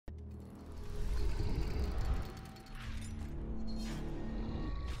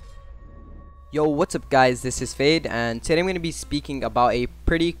Yo, what's up guys, this is Fade, and today I'm going to be speaking about a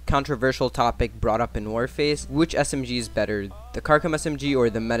pretty controversial topic brought up in Warface. Which SMG is better, the Karkom SMG or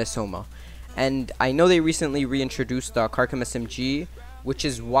the Metasoma? And I know they recently reintroduced the Karkom SMG, which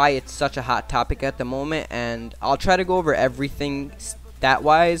is why it's such a hot topic at the moment, and I'll try to go over everything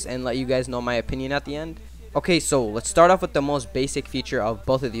stat-wise and let you guys know my opinion at the end. Okay, so let's start off with the most basic feature of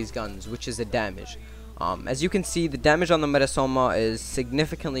both of these guns, which is the damage. As you can see, the damage on the Metasoma is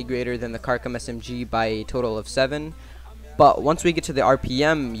significantly greater than the Karkom SMG by a total of 7. But once we get to the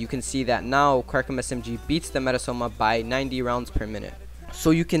RPM, you can see that now Karkom SMG beats the Metasoma by 90 rounds per minute. So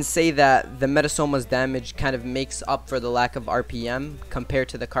you can say that the Metasoma's damage kind of makes up for the lack of RPM compared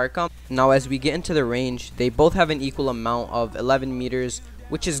to the Karkom. Now as we get into the range, they both have an equal amount of 11 meters,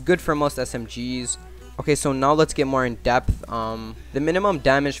 which is good for most SMGs. Okay, so now let's get more in depth. The minimum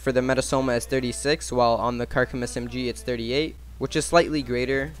damage for the Metasoma is 36, while on the Karkom SMG it's 38, which is slightly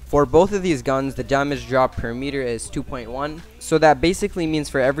greater. For both of these guns, the damage drop per meter is 2.1. So that basically means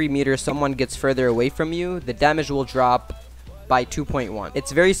for every meter someone gets further away from you, the damage will drop by 2.1.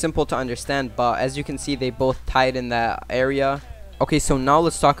 It's very simple to understand, but as you can see, they both tied in that area. Okay, so now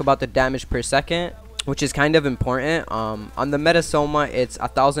let's talk about the damage per second, which is kind of important. On the Metasoma, it's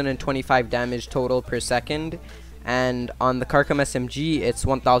 1025 damage total per second, and on the Karkom SMG, it's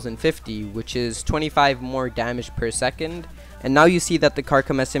 1050, which is 25 more damage per second. And now you see that the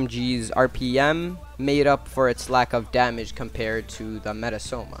Karkom SMG's RPM made up for its lack of damage compared to the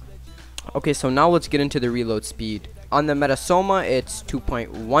Metasoma. Okay, so now let's get into the reload speed. On the Metasoma, it's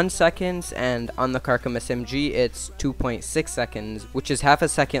 2.1 seconds, and on the Karkom SMG, it's 2.6 seconds, which is half a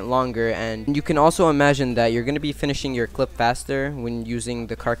second longer. And you can also imagine that you're going to be finishing your clip faster when using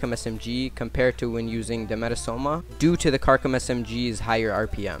the Karkom SMG compared to when using the Metasoma, due to the Karkom SMG's higher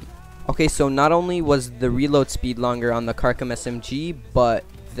RPM. Okay, so not only was the reload speed longer on the Karkom SMG, but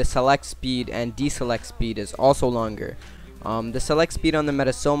the select speed and deselect speed is also longer. The select speed on the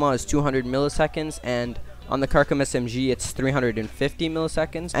Metasoma is 200 milliseconds, and on the Karkom SMG, it's 350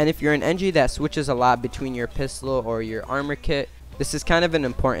 milliseconds. And if you're an NG that switches a lot between your pistol or your armor kit, this is kind of an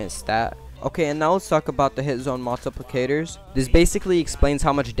important stat. Okay, and now let's talk about the hit zone multiplicators. This basically explains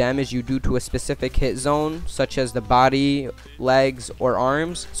how much damage you do to a specific hit zone, such as the body, legs, or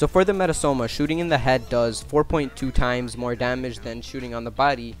arms. So for the Metasoma, shooting in the head does 4.2 times more damage than shooting on the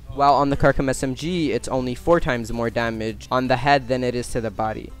body, while on the Karkom SMG, it's only 4 times more damage on the head than it is to the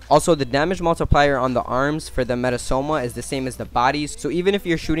body. Also, the damage multiplier on the arms for the Metasoma is the same as the bodies, so even if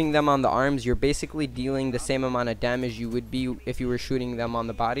you're shooting them on the arms, you're basically dealing the same amount of damage you would be if you were shooting them on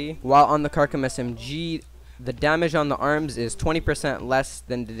the body. While on the Karkom SMG, the damage on the arms is 20% less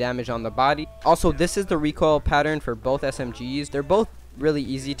than the damage on the body. Also, this is the recoil pattern for both SMGs. They're both really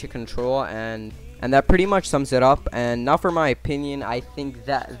easy to control, and that pretty much sums it up. And now for my opinion, I think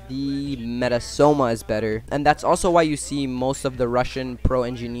that the Metasoma is better, and that's also why you see most of the Russian pro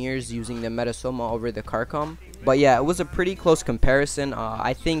engineers using the Metasoma over the Karkom. But yeah, it was a pretty close comparison.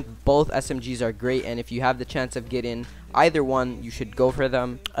 I think both SMGs are great, and if you have the chance of getting either one, you should go for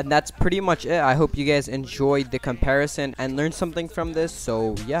them. And that's pretty much it. I hope you guys enjoyed the comparison and learned something from this.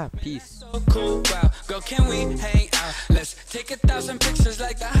 So yeah, peace. So cool, wow. Girl, can we hang out? Let's take 1,000 pictures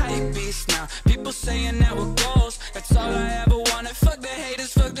like the hype beast now. People saying that we're goals. That's all I ever want.